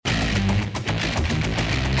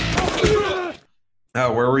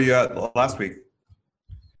Where were you at last week?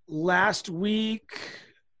 Last week,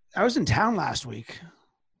 I was in town last week.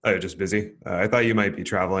 Oh, just busy. I thought you might be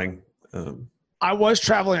traveling. I was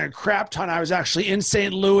traveling a crap ton. I was actually in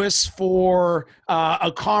St. Louis for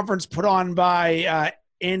a conference put on by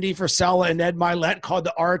Andy Frisella and Ed Milet called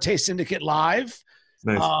the Arete Syndicate Live.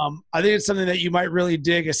 Nice. I think it's something that you might really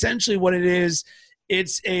dig. Essentially, what it is,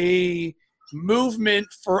 it's a movement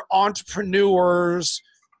for entrepreneurs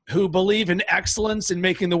who believe in excellence and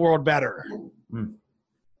making the world better. Mm.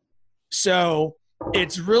 So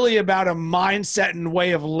it's really about a mindset and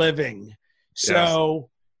way of living. So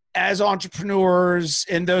as entrepreneurs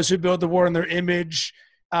and those who build the world in their image,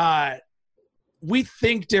 we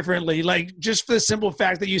think differently. Like just for the simple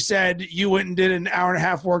fact that you said you went and did an hour and a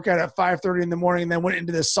half workout at 5:30 in the morning and then went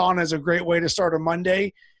into the sauna is a great way to start a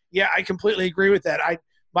Monday. Yeah, I completely agree with that.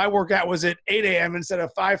 My workout was at 8 a.m. instead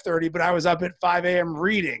of 5:30, but I was up at 5 a.m.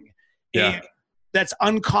 reading. Yeah. And that's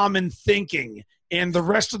uncommon thinking. And the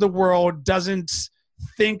rest of the world doesn't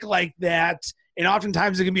think like that. And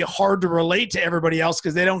oftentimes it can be hard to relate to everybody else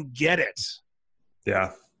because they don't get it.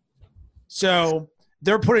 Yeah. So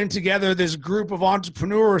they're putting together this group of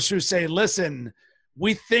entrepreneurs who say, listen,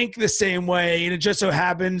 we think the same way. And it just so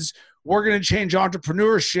happens we're going to change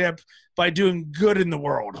entrepreneurship by doing good in the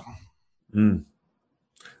world. Mm.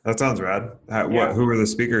 That sounds rad. Who were the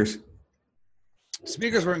speakers?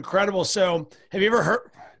 Speakers were incredible. So have you ever heard?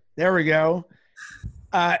 There we go.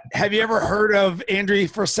 Have you ever heard of Andy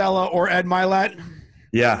Frisella or Ed Milet?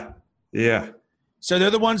 Yeah. Yeah. So they're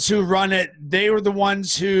the ones who run it. They were the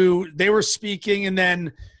ones who they were speaking, and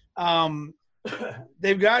then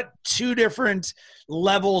they've got two different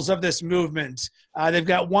levels of this movement. They've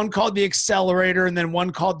got one called the Accelerator and then one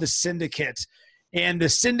called the Syndicate. And the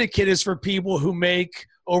Syndicate is for people who make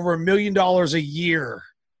over $1 million a year.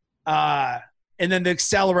 And then the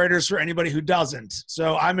Accelerator is for anybody who doesn't.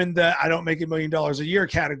 So I'm in the I don't make $1 million a year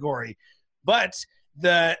category. But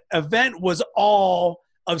the event was all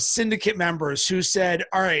of Syndicate members who said,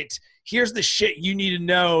 all right, here's the shit you need to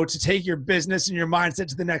know to take your business and your mindset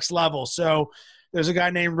to the next level. So there's a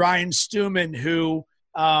guy named Ryan Stewman who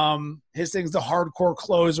his thing's the hardcore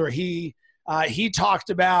closer. He talked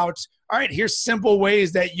about, all right, here's simple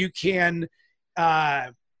ways that you can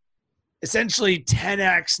essentially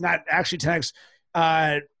 10x, not actually 10x,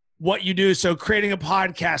 what you do. So creating a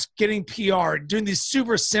podcast, getting PR, doing these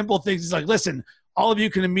super simple things. He's like, listen, all of you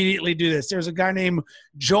can immediately do this. There's a guy named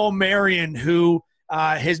Joel Marion who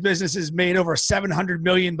his business has made over $700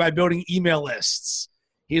 million by building email lists.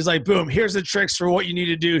 He's like, boom, here's the tricks for what you need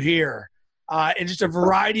to do here. And just a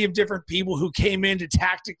variety of different people who came in to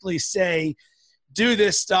tactically say, do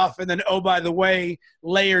this stuff. And then, oh, by the way,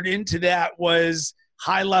 layered into that was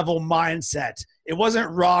high-level mindset. It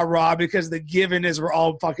wasn't rah-rah because the given is we're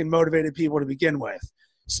all fucking motivated people to begin with.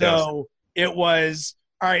 So It was,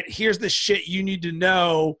 all right, here's the shit you need to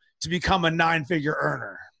know to become a 9-figure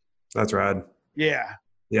earner. That's rad. Yeah.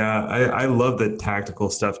 Yeah, I love the tactical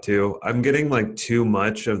stuff too. I'm getting like too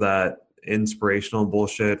much of that inspirational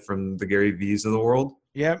bullshit from the Gary V's of the world.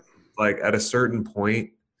 Yep. Like at a certain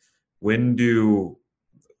point, when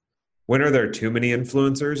are there too many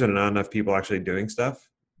influencers and not enough people actually doing stuff?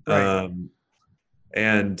 Right.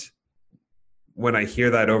 And when I hear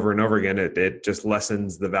that over and over again, it just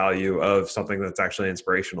lessens the value of something that's actually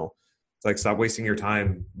inspirational. It's like, stop wasting your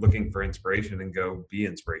time looking for inspiration and go be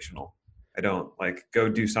inspirational. I don't like go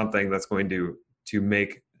do something that's going to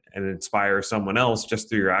make and inspire someone else just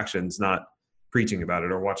through your actions, not preaching about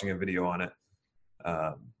it or watching a video on it.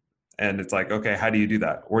 And it's like, okay, how do you do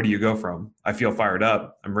that? Where do you go from? I feel fired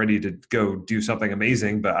up. I'm ready to go do something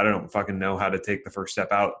amazing, but I don't fucking know how to take the first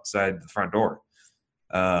step outside the front door.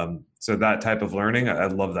 So that type of learning, I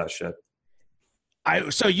love that shit.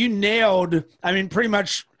 So you nailed, pretty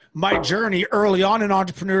much my journey early on in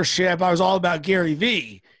entrepreneurship. I was all about Gary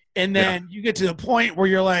Vee. And then you get to the point where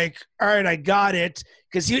you're like, all right, I got it.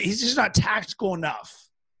 Because he's just not tactical enough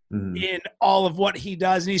in all of what he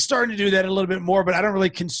does. And he's starting to do that a little bit more, but I don't really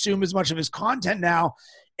consume as much of his content now.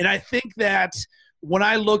 And I think that when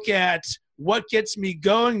I look at what gets me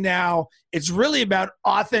going now, it's really about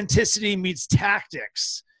authenticity meets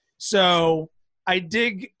tactics. So I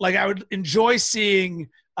would enjoy seeing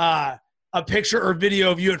a picture or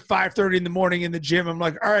video of you at 5:30 in the morning in the gym. I'm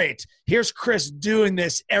like, all right, here's Chris doing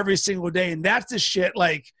this every single day. And that's the shit.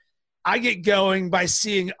 Like I get going by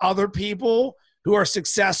seeing other people who are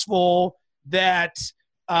successful that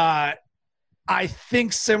I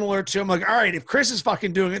think similar to. I'm like, all right, if Chris is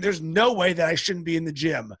fucking doing it, there's no way that I shouldn't be in the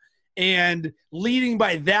gym. And leading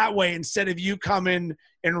by that way, instead of you coming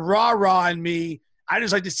and rah-rahing me, I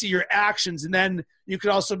just like to see your actions. And then you could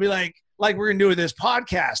also be like, like we're going to do with this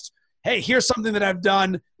podcast. Hey, here's something that I've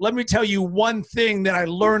done. Let me tell you one thing that I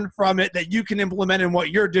learned from it that you can implement in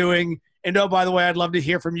what you're doing. And oh, by the way, I'd love to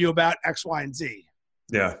hear from you about X, Y, and Z.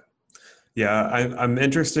 Yeah. Yeah. I'm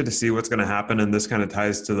interested to see what's going to happen. And this kind of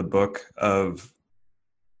ties to the book of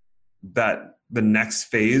that the next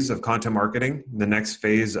phase of content marketing, the next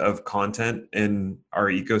phase of content in our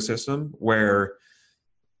ecosystem, where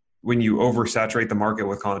when you oversaturate the market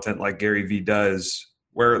with content like Gary Vee does,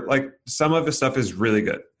 where like some of his stuff is really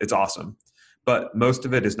good. It's awesome. But most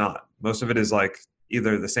of it is not. Most of it is like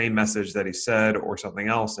either the same message that he said or something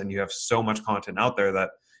else. And you have so much content out there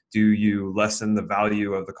that do you lessen the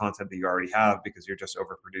value of the content that you already have because you're just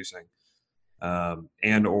overproducing?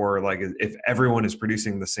 And or like if everyone is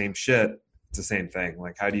producing the same shit, it's the same thing.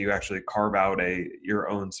 Like how do you actually carve out your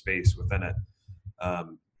own space within it?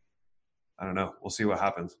 I don't know. We'll see what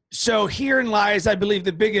happens. So herein lies, I believe,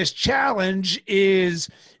 the biggest challenge is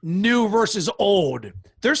new versus old.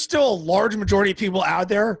 There's still a large majority of people out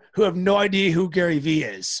there who have no idea who Gary Vee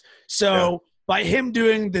is. So by him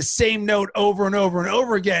doing the same note over and over and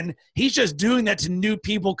over again, he's just doing that to new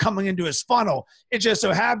people coming into his funnel. It just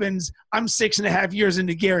so happens I'm 6.5 years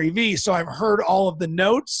into Gary Vee, so I've heard all of the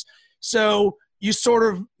notes. So you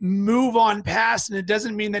sort of move on past, and it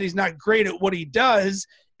doesn't mean that he's not great at what he does.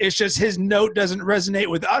 It's just his note doesn't resonate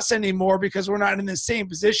with us anymore because we're not in the same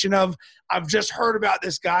position of I've just heard about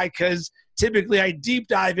this guy, because typically I deep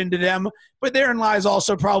dive into them. But therein lies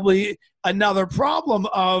also probably another problem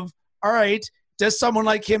of, all right, does someone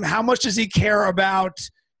like him, how much does he care about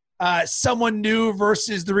someone new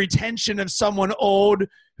versus the retention of someone old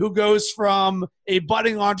who goes from a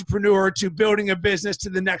budding entrepreneur to building a business to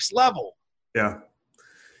the next level? Yeah.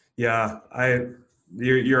 Yeah.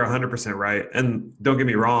 You're 100% right. And don't get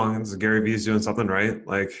me wrong, Gary Vee's doing something right.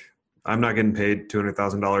 Like I'm not getting paid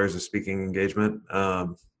 $200,000 a speaking engagement.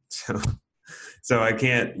 So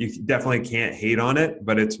you definitely can't hate on it,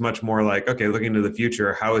 but it's much more like, okay, looking to the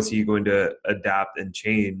future, how is he going to adapt and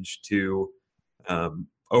change to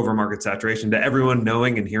over market saturation, to everyone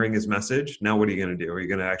knowing and hearing his message? Now, what are you going to do? Are you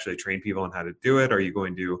going to actually train people on how to do it? Are you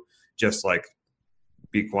going to just like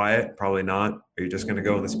be quiet? Probably not. Are you just going to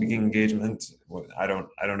go in the speaking engagement? I don't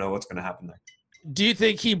know what's going to happen there. Do you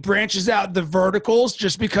think he branches out the verticals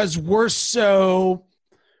just because we're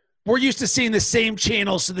used to seeing the same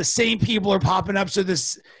channels, so the same people are popping up, so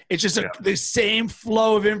it's just the same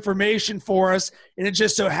flow of information for us, and it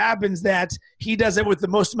just so happens that he does it with the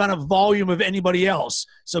most amount of volume of anybody else.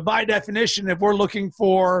 So by definition, if we're looking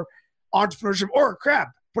for entrepreneurship, or crap,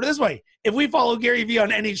 put it this way, if we follow Gary Vee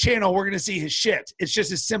on any channel, we're going to see his shit. It's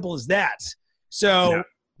just as simple as that. So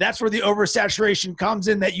that's where the oversaturation comes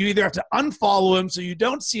in, that you either have to unfollow him so you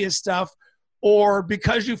don't see his stuff, or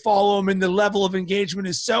because you follow him and the level of engagement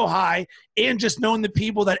is so high, and just knowing the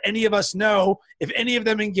people that any of us know, if any of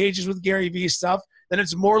them engages with Gary Vee stuff, then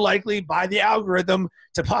it's more likely by the algorithm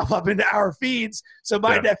to pop up into our feeds. So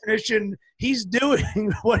by definition, he's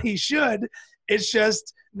doing what he should. It's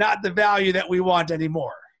just not the value that we want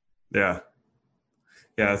anymore. Yeah.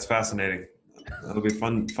 Yeah, it's fascinating. It'll be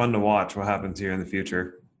fun to watch what happens here in the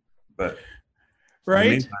future. But in the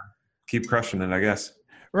meantime, keep crushing it, I guess.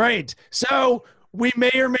 Right. So we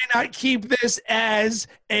may or may not keep this as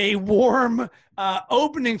a warm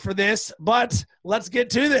opening for this, but let's get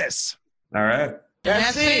to this. All right.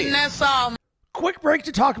 That's it. Quick break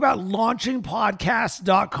to talk about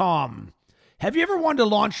launchingpodcast.com. Have you ever wanted to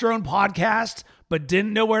launch your own podcast but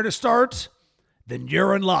didn't know where to start? Then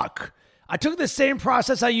you're in luck. I took the same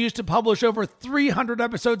process I used to publish over 300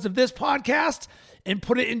 episodes of this podcast and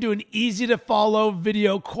put it into an easy-to-follow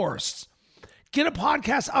video course. Get a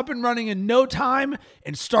podcast up and running in no time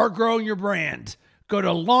and start growing your brand. Go to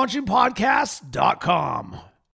launchingpodcast.com.